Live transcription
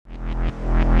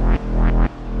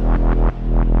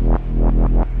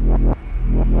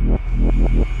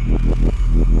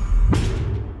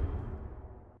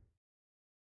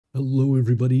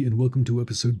everybody, and welcome to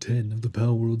episode 10 of the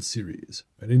Palworld series.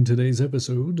 And in today's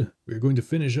episode, we're going to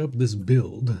finish up this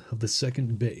build of the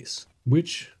second base,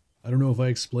 which, I don't know if I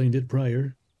explained it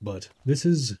prior, but this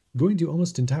is going to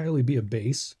almost entirely be a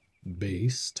base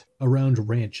based around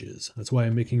ranches. That's why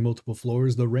I'm making multiple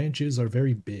floors. The ranches are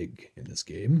very big in this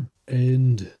game,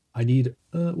 and I need,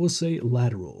 we'll say,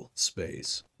 lateral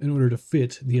space in order to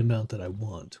fit the amount that I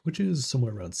want, which is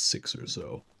somewhere around 6 or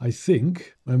so. I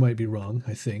think, I might be wrong,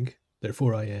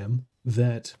 therefore I am,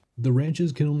 that the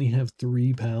ranches can only have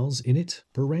 3 pals in it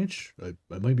per ranch.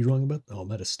 I might be wrong about that. Oh,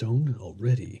 I'm out of stone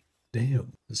already.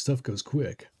 Damn, this stuff goes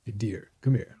quick. Hey dear,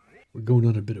 come here. We're going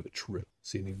on a bit of a trip.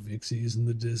 See any Vixies in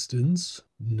the distance?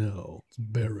 No, it's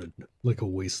barren, like a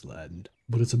wasteland.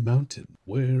 But it's a mountain.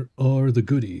 Where are the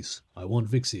goodies? I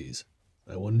want Vixies.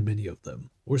 I want many of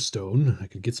them. Or stone. I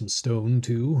could get some stone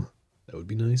too. That would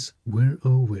be nice. Where,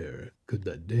 oh where, could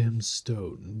that damn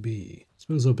stone be?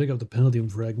 Suppose I'll pick up the palladium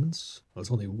fragments. Oh,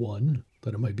 it's only 1.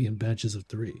 Thought it might be in batches of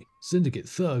 3. Syndicate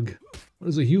thug. What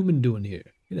is a human doing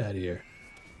here? Get out of here.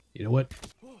 You know what?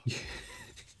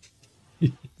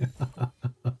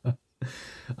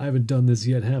 I haven't done this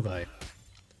yet, have I?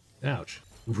 Ouch.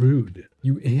 Rude.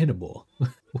 You animal.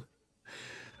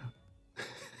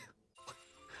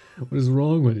 What is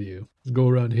wrong with you? Go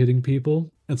around hitting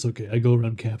people? That's okay, I go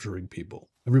around capturing people.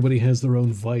 Everybody has their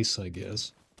own vice, I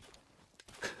guess.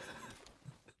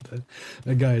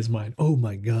 that guy is mine. Oh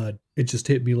my god. It just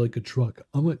hit me like a truck.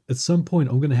 At some point,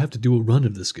 I'm gonna have to do a run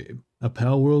of this game. A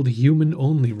Palworld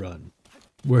human-only run.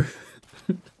 Where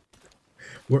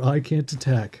I can't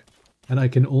attack, and I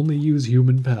can only use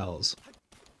human pals.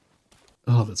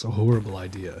 Oh, that's a horrible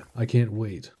idea. I can't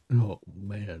wait. Oh,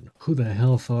 man. Who the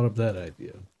hell thought of that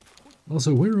idea?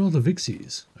 Also, where are all the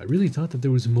Vixies? I really thought that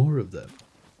there was more of them.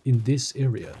 In this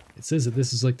area. It says that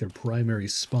this is like their primary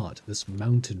spot, this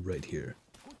mountain right here.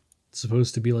 It's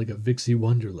supposed to be like a Vixie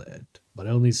wonderland, but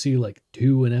I only see like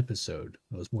 2 an episode.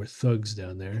 There's more thugs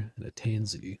down there, and a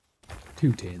tansy.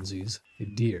 2 tansies. Hey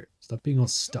dear, stop being all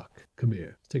stuck. Come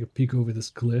here. Let's take a peek over this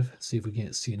cliff, see if we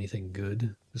can't see anything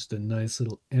good. Just a nice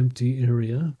little empty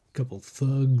area. Couple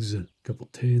thugs, couple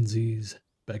tansies.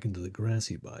 Back into the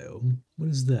grassy biome. What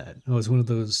is that? Oh, it's one of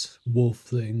those wolf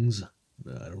things.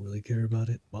 I don't really care about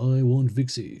it. I want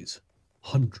Vixies.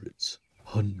 Hundreds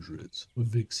of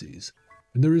Vixies.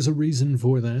 And there is a reason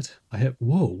for that. I have...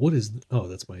 Whoa, what is... Oh,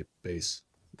 that's my base.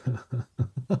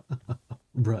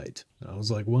 Right. I was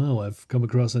like, wow, I've come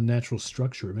across a natural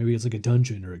structure. Maybe it's like a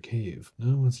dungeon or a cave.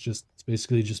 No, it's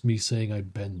basically just me saying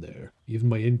I've been there. Even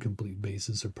my incomplete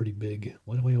bases are pretty big.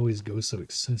 Why do I always go so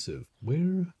excessive?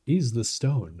 Where is the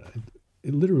stone?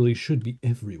 It literally should be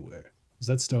everywhere. Is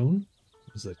that stone?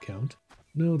 Does that count?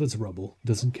 No, that's rubble.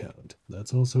 Doesn't count.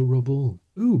 That's also rubble.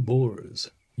 Ooh,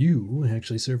 boars. You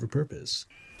actually serve a purpose.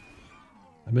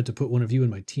 I meant to put one of you in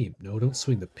my team. No, don't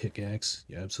swing the pickaxe,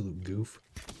 you absolute goof.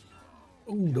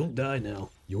 Oh, don't die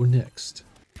now. You're next.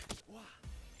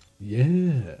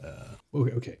 Yeah.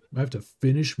 Okay. I have to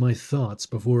finish my thoughts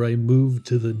before I move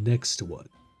to the next one.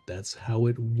 That's how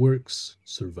it works,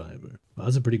 Survivor. Well,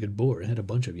 that's a pretty good boar. It had a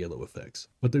bunch of yellow effects.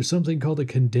 But there's something called a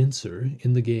condenser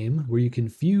in the game where you can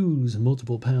fuse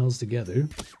multiple pals together.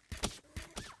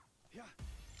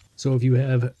 So if you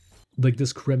have, like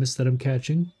this crevice that I'm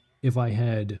catching, if I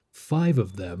had 5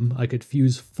 of them, I could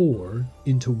fuse 4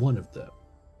 into one of them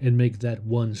and make that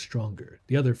one stronger.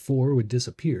 The other 4 would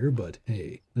disappear, but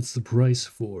hey, that's the price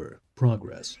for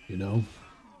progress, you know?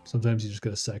 Sometimes you just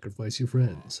gotta sacrifice your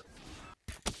friends.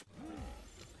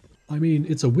 I mean,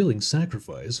 it's a willing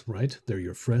sacrifice, right? They're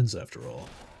your friends after all.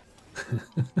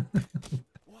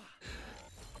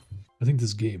 I think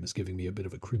this game is giving me a bit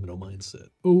of a criminal mindset.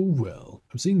 Oh well,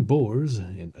 I'm seeing boars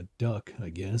and a duck, I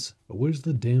guess. But where's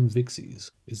the damn Vixies?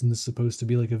 Isn't this supposed to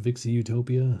be like a Vixie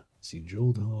utopia? See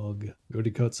Joel Dog. We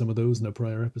already caught some of those in a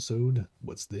prior episode.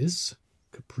 What's this?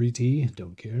 Capri tea?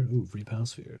 Don't care. Ooh, free pal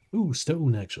sphere. Ooh,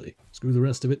 stone actually. Screw the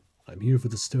rest of it. I'm here for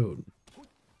the stone.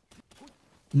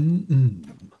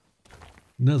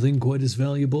 Nothing quite as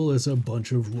valuable as a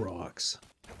bunch of rocks.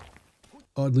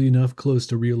 Oddly enough, close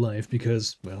to real life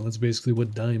because, well, that's basically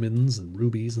what diamonds and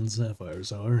rubies and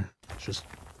sapphires are. Just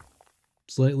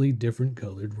slightly different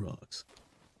colored rocks.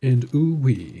 And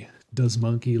ooh-wee, does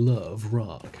Monkey love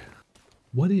rock.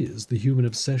 What is the human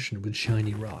obsession with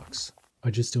shiny rocks?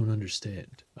 I just don't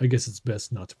understand. I guess it's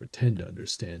best not to pretend to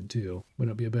understand, too. Might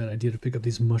not be a bad idea to pick up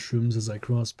these mushrooms as I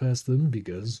cross past them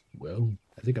because, well,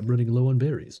 I think I'm running low on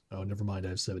berries. Oh, never mind, I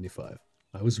have 75.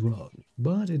 I was wrong.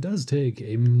 But it does take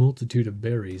a multitude of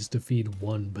berries to feed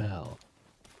one pal.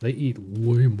 They eat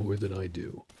way more than I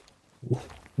do.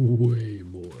 Way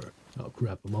more. Oh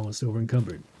crap, I'm almost over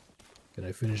encumbered. Can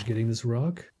I finish getting this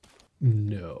rock?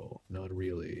 No, not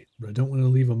really. But I don't want to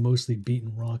leave a mostly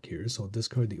beaten rock here, so I'll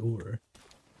discard the ore.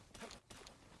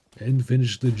 And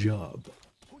finish the job.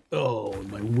 Oh,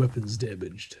 my weapon's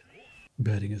damaged.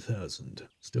 Batting 1,000.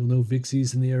 Still no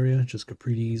Vixies in the area, just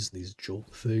Capritis, these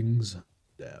jolt things.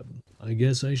 Damn. I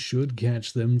guess I should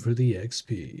catch them for the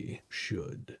XP.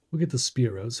 Should. We'll get the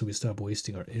spear out so we stop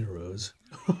wasting our arrows.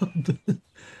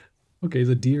 Okay,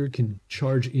 the deer can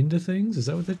charge into things? Is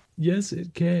that what that... Yes,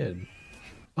 it can.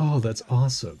 Oh, that's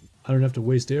awesome. I don't have to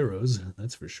waste arrows,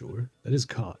 that's for sure. That is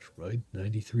caught, right?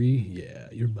 93? Yeah,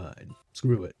 you're mine.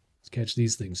 Screw it. Let's catch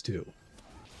these things too.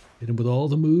 Hit him with all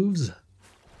the moves.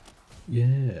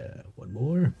 Yeah, one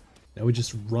more. Now we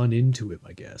just run into him,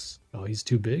 I guess. Oh, he's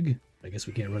too big? I guess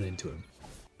we can't run into him.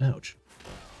 Ouch.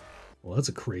 Well, that's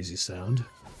a crazy sound.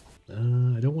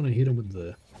 I don't want to hit him with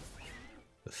the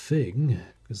thing,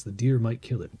 because the deer might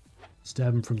kill him.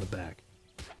 Stab him from the back.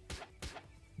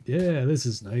 Yeah, this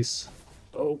is nice.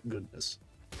 Oh, goodness.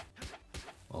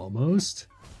 Almost.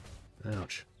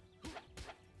 Ouch.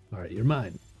 Alright, you're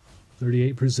mine.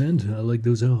 38%, I like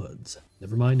those odds.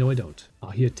 Never mind, no I don't.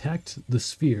 He attacked the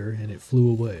sphere and it flew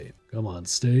away. Come on,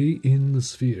 stay in the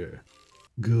sphere.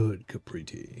 Good,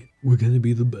 Capriti. We're gonna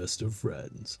be the best of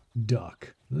friends.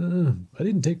 Duck. I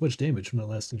didn't take much damage from that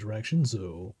last interaction,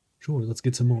 so... Sure, let's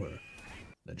get some more.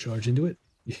 Then charge into it?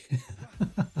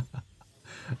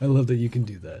 I love that you can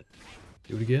do that.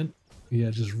 Do it again?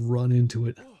 Yeah, just run into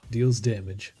it. Deals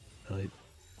damage. I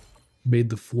made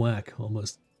the thwack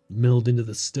almost meld into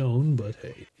the stone, but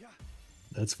hey,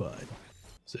 that's fine.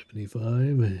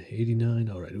 75, 89,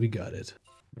 alright, we got it.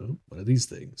 Oh, one of these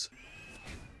things.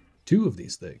 Two of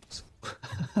these things.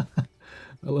 I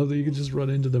love that you can just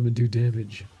run into them and do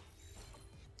damage.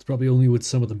 It's probably only with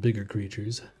some of the bigger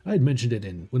creatures. I had mentioned it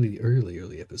in one of the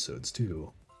early episodes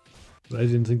too. But I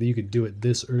didn't think that you could do it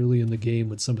this early in the game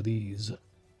with some of these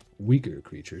weaker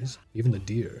creatures. Even the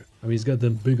deer. I mean, he's got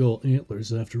them big ol'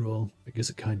 antlers after all. I guess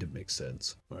it kind of makes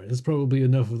sense. Alright, that's probably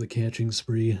enough of the catching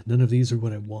spree. None of these are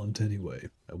what I want anyway.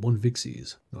 I want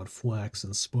Vixies, not Flax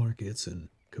and Sparkets and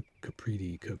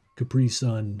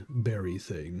Capri-Sun berry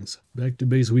things. Back to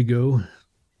base we go.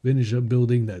 Finish up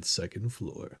building that second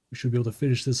floor. We should be able to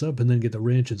finish this up and then get the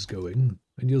ranches going.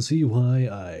 And you'll see why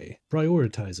I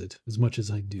prioritize it as much as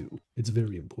I do. It's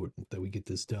very important that we get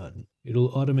this done.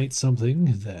 It'll automate something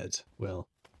that, well,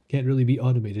 can't really be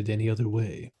automated any other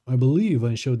way. I believe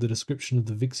I showed the description of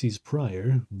the Vixies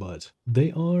prior, but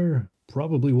they are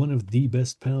probably one of the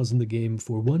best pals in the game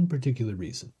for one particular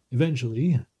reason.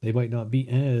 Eventually, they might not be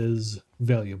as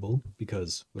valuable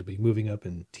because we'll be moving up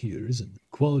in tiers and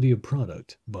quality of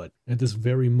product, but at this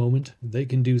very moment, they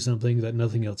can do something that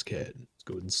nothing else can. Let's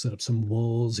go ahead and set up some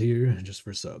walls here just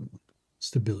for some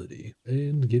stability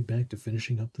and get back to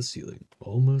finishing up the ceiling.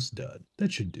 Almost done.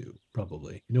 That should do,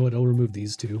 probably. You know what, I'll remove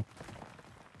these two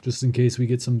just in case we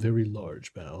get some very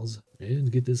large pals,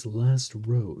 and get this last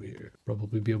row here.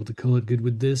 Probably be able to call it good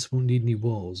with this, won't need any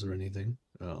walls or anything.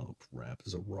 Oh crap,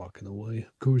 there's a rock in the way.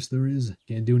 Of course there is,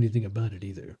 can't do anything about it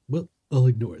either. Well, I'll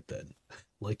ignore it then,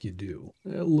 like you do.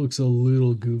 That looks a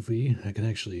little goofy. I can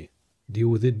actually deal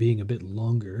with it being a bit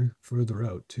longer, further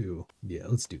out too. Yeah,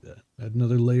 let's do that. Add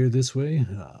another layer this way.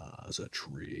 Ah, it's a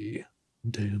tree.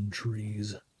 Damn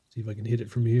trees. See if I can hit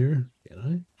it from here. Can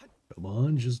I? Come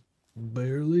on, just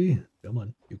barely. Come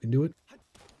on, you can do it.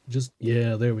 Just,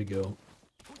 yeah, there we go.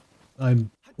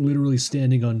 I'm literally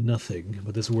standing on nothing,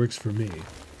 but this works for me.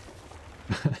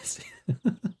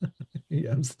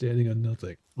 Yeah, I'm standing on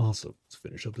nothing. Awesome. Let's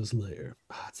finish up this layer.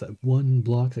 It's that one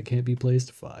block that can't be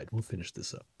placed. Fine, we'll finish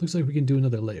this up. Looks like we can do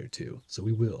another layer too, so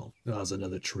we will. Oh, there's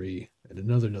another tree, and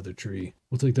another tree.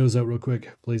 We'll take those out real quick,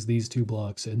 place these two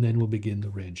blocks, and then we'll begin the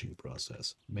ranching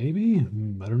process. Maybe?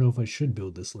 I don't know if I should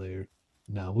build this layer.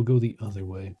 Now we'll go the other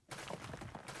way.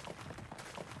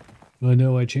 I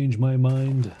know I changed my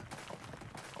mind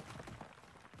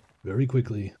very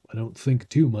quickly. I don't think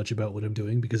too much about what I'm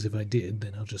doing, because if I did,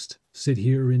 then I'll just sit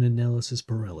here in analysis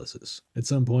paralysis. At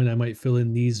some point I might fill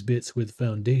in these bits with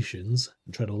foundations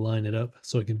and try to line it up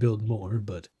so I can build more,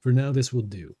 but for now this will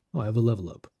do. Oh, I have a level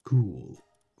up. Cool.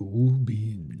 Cool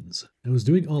beans. I was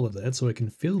doing all of that so I can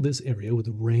fill this area with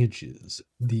ranches.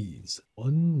 These.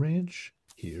 One ranch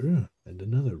here, and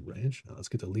another ranch. Now let's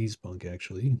get the Leespunk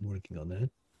actually. I'm working on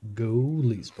that. Go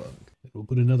Leespunk. And we'll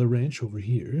put another ranch over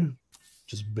here.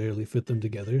 Just barely fit them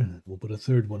together. We'll put a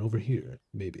third one over here,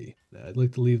 maybe. I'd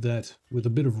like to leave that with a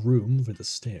bit of room for the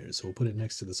stairs, so we'll put it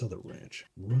next to this other ranch.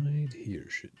 Right here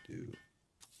should do.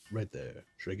 Right there.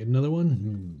 Should I get another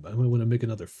one? I might want to make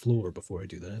another floor before I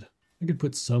do that. I could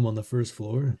put some on the first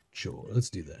floor. Sure, let's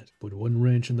do that. Put one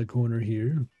ranch in the corner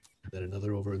here. Then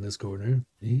another over in this corner.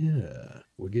 Yeah,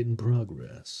 we're getting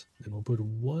progress. Then we'll put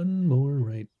one more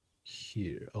right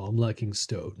here. Oh, I'm lacking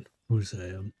stone. Of course I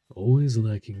am. Always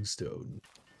lacking stone.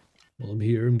 While I'm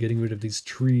here, I'm getting rid of these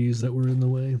trees that were in the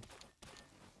way.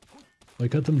 If I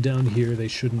cut them down here, they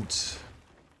shouldn't,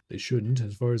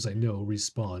 as far as I know,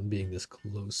 respawn being this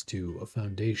close to a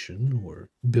foundation or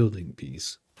building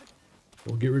piece.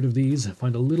 We'll get rid of these,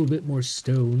 find a little bit more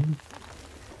stone.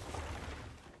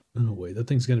 Oh wait, that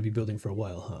thing's gonna be building for a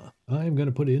while, huh? I'm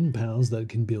gonna put in pals that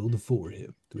can build for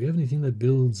him. Do we have anything that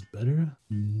builds better?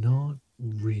 Not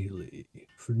really.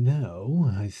 For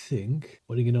now, I think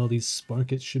putting in all these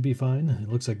sparkets should be fine. It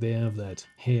looks like they have that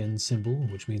hand symbol,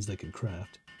 which means they can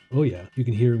craft. Oh yeah, you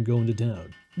can hear him going to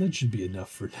town. That should be enough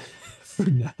for for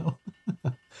now.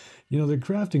 You know, they're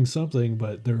crafting something,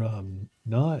 but they're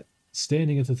not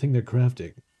standing at the thing they're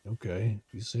crafting. Okay,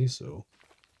 if you say so.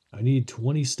 I need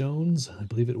 20 stones, I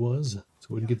believe it was. Let's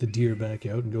go ahead and get the deer back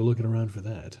out and go looking around for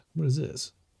that. What is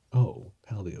this? Oh,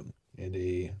 pallium. And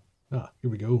a... Ah, here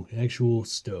we go. Actual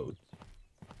stone.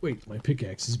 Wait, my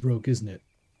pickaxe is broke, isn't it?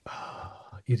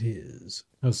 Ah, it is.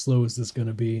 How slow is this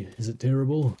gonna be? Is it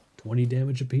terrible? 20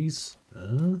 damage apiece?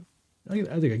 I think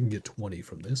I can get 20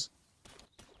 from this.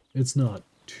 It's not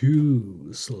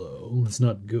too slow. It's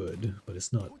not good, but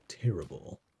it's not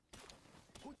terrible.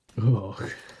 Oh,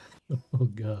 oh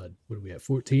god. What do we have?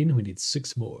 14? We need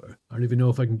 6 more. I don't even know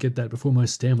if I can get that before my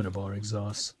stamina bar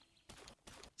exhausts.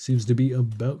 Seems to be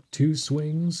about 2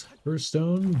 swings per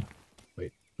stone.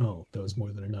 Wait, oh, that was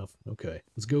more than enough. Okay,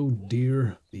 let's go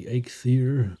deer, the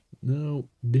Eikthyr. No,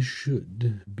 this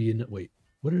should be enough. Wait,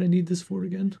 what did I need this for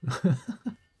again?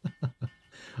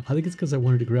 I think it's because I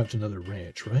wanted to craft another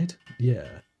ranch, right?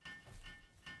 Yeah.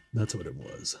 That's what it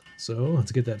was. So,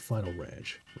 let's get that final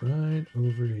ranch. Right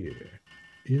over here.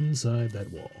 Inside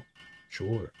that wall.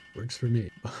 Sure, works for me.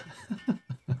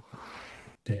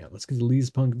 Damn, let's get the Lee's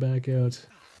Punk back out.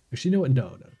 Actually, you know what?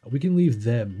 No. We can leave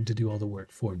them to do all the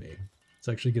work for me. Let's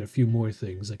actually get a few more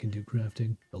things I can do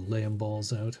crafting. The lamb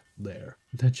balls out. There.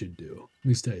 That should do. At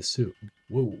least I assume.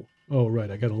 Whoa. Oh,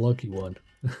 right, I got a lucky one.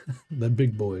 That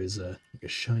big boy is like a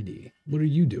shiny. What are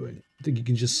you doing? Think you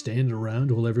can just stand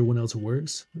around while everyone else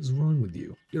works? What's wrong with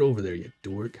you? Get over there, you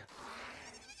dork.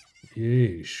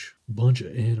 Yeesh. Bunch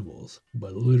of animals.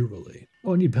 But literally.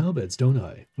 Oh, I need pal beds, don't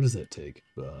I? What does that take?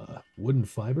 Wooden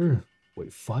fiber?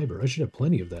 Wait, fiber? I should have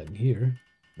plenty of that in here.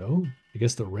 No? I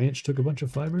guess the ranch took a bunch of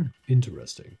fiber?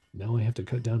 Interesting. Now I have to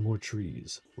cut down more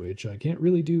trees, which I can't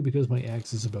really do because my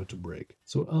axe is about to break.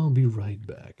 So I'll be right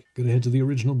back. Gotta head to the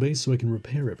original base so I can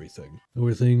repair everything. How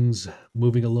are things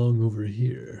moving along over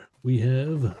here? We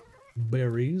have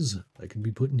berries I can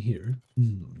be put in here.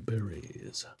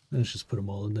 Berries. Let's just put them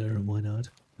all in there, why not?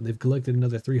 And they've collected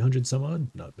another 300 some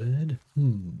odd. Not bad.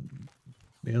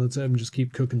 Yeah, let's have them just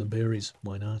keep cooking the berries.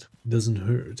 Why not? Doesn't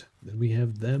hurt. Then we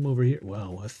have them over here.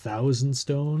 Wow, 1,000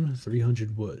 stone,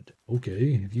 300 wood.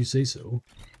 Okay, if you say so.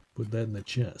 Put that in the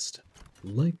chest.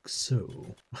 Like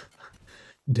so.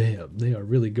 Damn, they are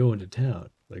really going to town.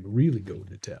 Like, really going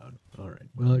to town. Alright,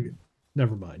 well,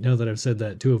 never mind. Now that I've said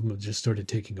that, 2 of them have just started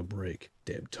taking a break.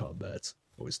 Damn tombats.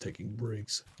 Always taking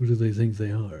breaks. Who do they think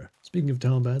they are? Speaking of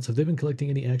tombats, have they been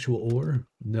collecting any actual ore?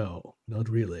 No, not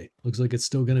really. Looks like it's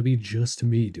still gonna be just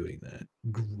me doing that.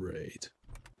 Great.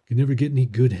 Can never get any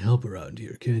good help around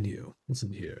here, can you? What's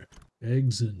in here?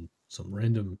 Eggs and some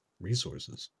random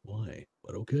resources. Why?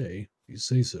 But okay, if you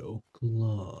say so.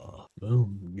 Cloth.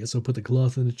 Well, guess I'll put the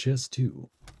cloth in the chest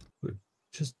too. But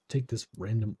just take this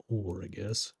random ore, I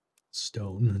guess.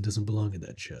 Stone doesn't belong in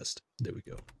that chest. There we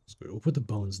go. So we'll put the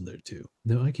bones in there too.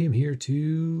 Now I came here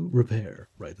to repair.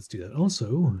 Right, let's do that.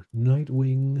 Also,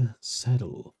 Nightwing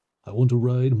saddle. I want to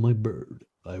ride my bird.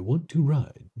 I want to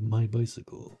ride my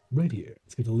bicycle. Right here.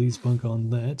 Let's get a Lee's Punk on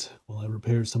that while I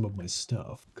repair some of my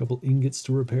stuff. A couple ingots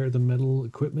to repair the metal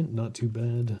equipment. Not too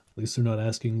bad. At least they're not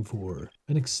asking for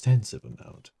an extensive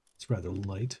amount. It's rather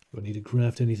light. Do I need to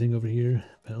craft anything over here?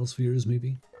 Pal spheres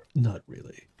maybe? Not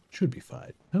really. Should be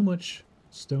fine. How much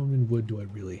stone and wood do I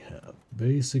really have?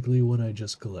 Basically what I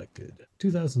just collected.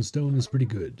 2,000 stone is pretty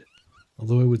good.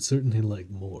 Although I would certainly like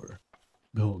more.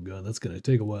 Oh god, that's gonna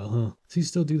take a while, huh? Does he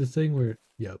still do the thing where...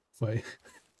 Yep,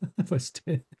 if I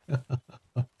stay...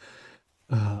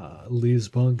 Lee's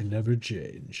Punk never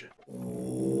change.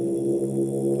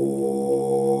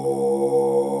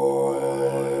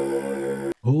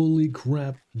 Holy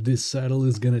crap, this saddle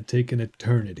is gonna take an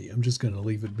eternity. I'm just gonna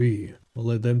leave it be. I'll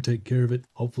let them take care of it.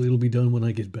 Hopefully it'll be done when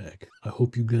I get back. I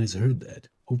hope you guys heard that.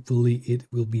 Hopefully it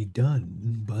will be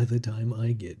done by the time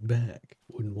I get back.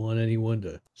 Wouldn't want anyone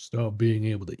to stop being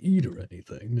able to eat or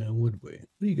anything, now would we?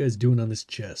 What are you guys doing on this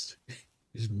chest?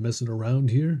 Just messing around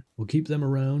here. We'll keep them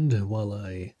around while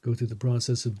I go through the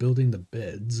process of building the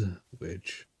beds,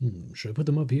 which, should I put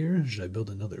them up here? Should I build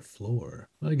another floor?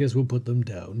 I guess we'll put them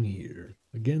down here.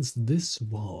 Against this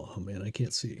wall. Oh man, I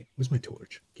can't see. Where's my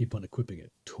torch? Keep on equipping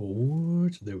it.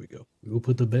 Torch. There we go. We will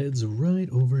put the beds right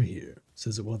over here.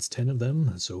 Says it wants 10 of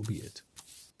them, so be it.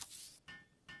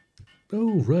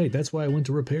 Oh, right, that's why I went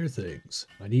to repair things.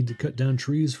 I need to cut down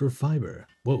trees for fiber.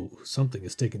 Whoa, something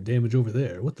is taking damage over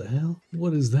there. What the hell?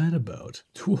 What is that about?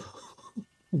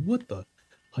 What the?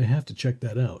 I have to check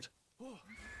that out.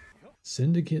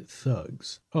 Syndicate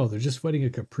thugs. Oh, they're just fighting a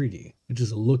Capriti. It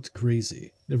just looked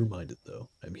crazy. Never mind it, though.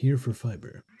 I'm here for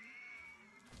fiber.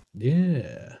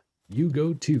 Yeah, you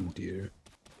go too, dear.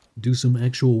 Do some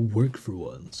actual work for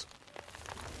once.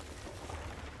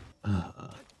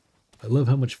 Ah. I love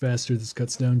how much faster this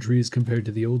cuts down trees compared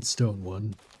to the old stone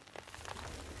one.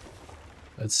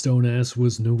 That stone ass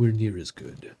was nowhere near as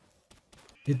good.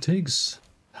 It takes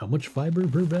how much fiber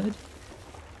per bed?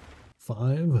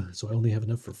 5, so I only have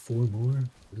enough for 4 more?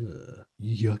 Ugh,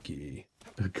 yucky.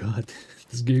 Oh god,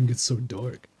 this game gets so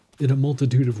dark. In a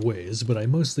multitude of ways, but I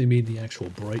mostly mean the actual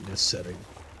brightness setting.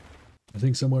 I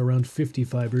think somewhere around 50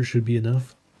 fiber should be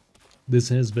enough. This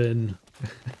has been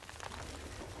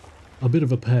a bit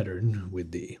of a pattern with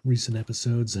the recent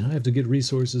episodes. I have to get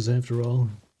resources after all.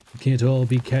 You can't all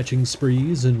be catching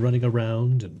sprees and running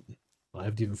around, and I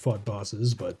haven't even fought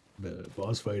bosses, but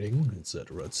boss fighting,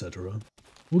 etc., etc.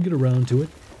 We'll get around to it.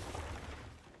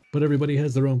 But everybody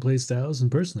has their own playstyles,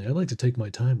 and personally, I like to take my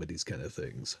time with these kind of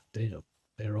things. Damn,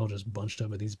 they're all just bunched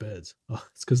up in these beds. Oh,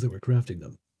 it's because they were crafting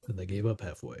them, and they gave up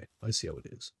halfway. I see how it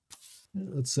is.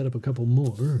 Let's set up a couple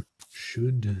more.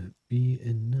 Should be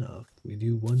enough. We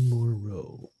do 1 more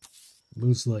row.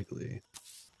 Most likely.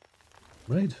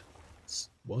 Right? It's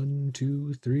 1,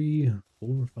 2, 3,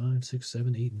 4, 5, 6,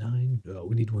 7, 8, 9. Oh,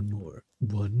 we need 1 more.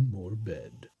 1 more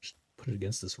bed. Just put it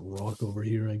against this rock over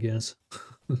here, I guess.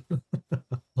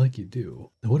 Like you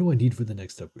do. Now what do I need for the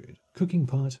next upgrade? Cooking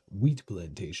pot, wheat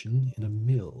plantation, and a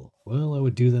mill. Well, I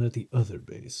would do that at the other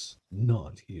base.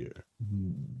 Not here.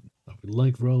 I would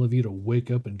like for all of you to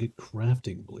wake up and get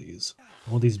crafting, please.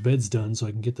 All these beds done so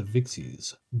I can get the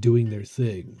Vixies doing their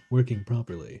thing, working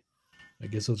properly. I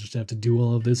guess I'll just have to do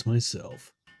all of this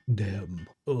myself. Damn.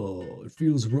 Oh, it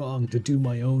feels wrong to do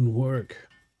my own work.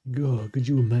 God, could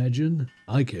you imagine?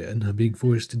 I can. I'm being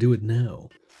forced to do it now.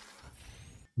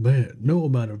 Man, no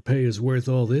amount of pay is worth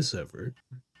all this effort.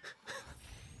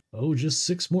 Oh, just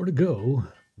 6 more to go.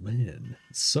 Man,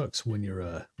 it sucks when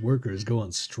your workers go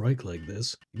on strike like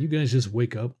this. You guys just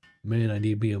wake up. Man, I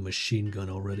need me a machine gun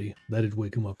already. That'd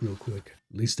wake them up real quick.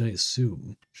 At least I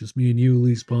assume. Just me and you,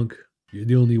 Lease Punk. You're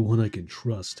the only one I can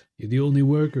trust. You're the only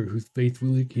worker who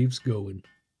faithfully keeps going.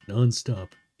 Non-stop.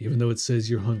 Even though it says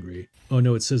you're hungry. Oh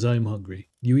no, it says I'm hungry.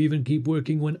 You even keep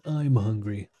working when I'm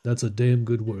hungry. That's a damn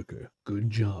good worker.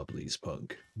 Good job, Lease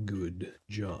Punk. Good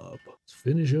job. Let's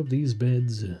finish up these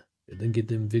beds and then get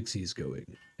them Vixies going.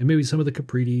 And maybe some of the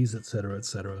Capritis, etc.,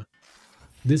 etc.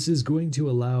 This is going to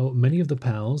allow many of the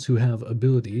pals who have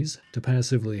abilities to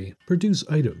passively produce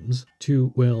items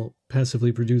to, well,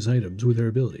 passively produce items with their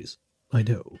abilities. I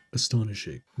know,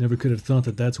 astonishing. Never could have thought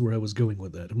that that's where I was going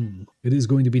with that. It is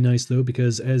going to be nice though,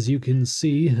 because as you can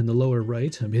see in the lower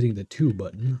right, I'm hitting the 2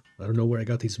 button. I don't know where I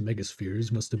got these megaspheres,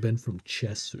 must have been from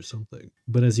chests or something.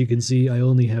 But as you can see, I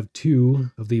only have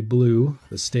 2 of the blue,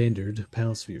 the standard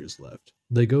pal spheres left.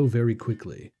 They go very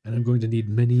quickly, and I'm going to need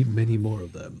many, many more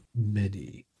of them.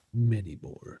 Many, many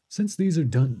more. Since these are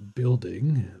done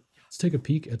building, let's take a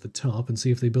peek at the top and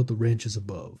see if they built the ranches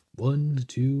above. 1,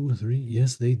 2, 3,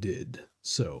 yes they did.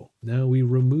 So, now we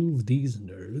remove these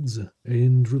nerds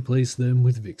and replace them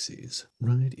with Vixies.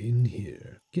 Right in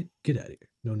here. Get out of here.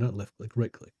 No, not left click,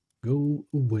 right click. Go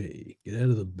away. Get out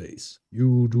of the base.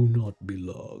 You do not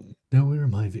belong. Now where are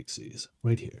my Vixies?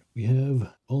 Right here. We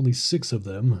have only 6 of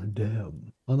them.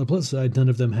 Damn. On the plus side, none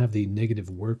of them have the negative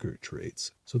worker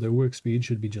traits, so their work speed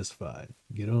should be just fine.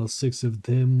 Get all 6 of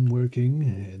them working,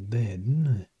 and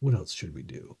then what else should we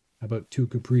do? How about 2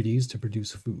 Capritis to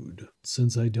produce food?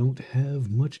 Since I don't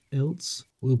have much else,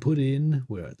 we'll put in,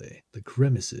 where are they? The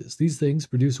cremisses. These things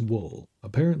produce wool,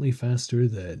 apparently faster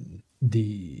than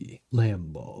the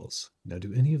lamb balls. Now,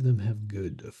 do any of them have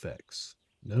good effects?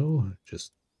 No,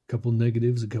 just a couple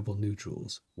negatives, a couple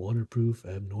neutrals. Waterproof,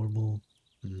 abnormal.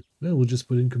 Well, we'll just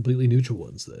put in completely neutral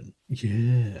ones then.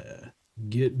 Yeah,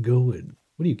 get going.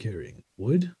 What are you carrying?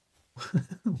 Wood?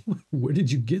 Where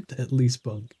did you get that, Lease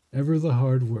Punk? Ever the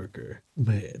hard worker.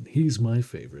 Man, he's my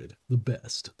favorite. The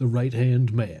best. The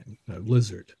right-hand man.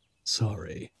 Lizard.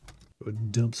 Sorry. Go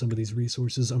dump some of these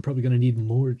resources. I'm probably going to need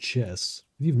more chests.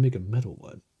 I can even make a metal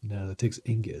one. Nah, that takes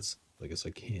ingots. I guess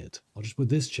I can't. I'll just put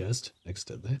this chest next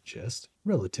to that chest.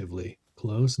 Relatively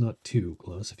close, not too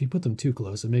close. If you put them too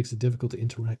close, it makes it difficult to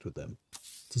interact with them.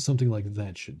 So something like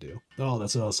that should do. Oh,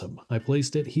 that's awesome. I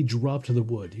placed it. He dropped the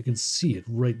wood. You can see it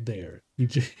right there.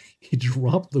 He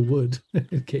dropped the wood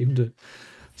and came to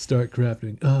start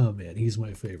crafting. Oh man, he's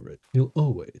my favorite. He'll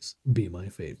always be my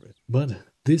favorite. But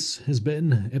this has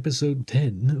been episode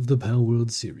 10 of the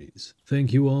Palworld series.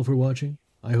 Thank you all for watching.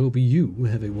 I hope you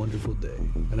have a wonderful day,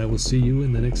 and I will see you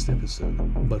in the next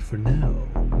episode. But for now,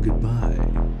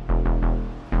 goodbye.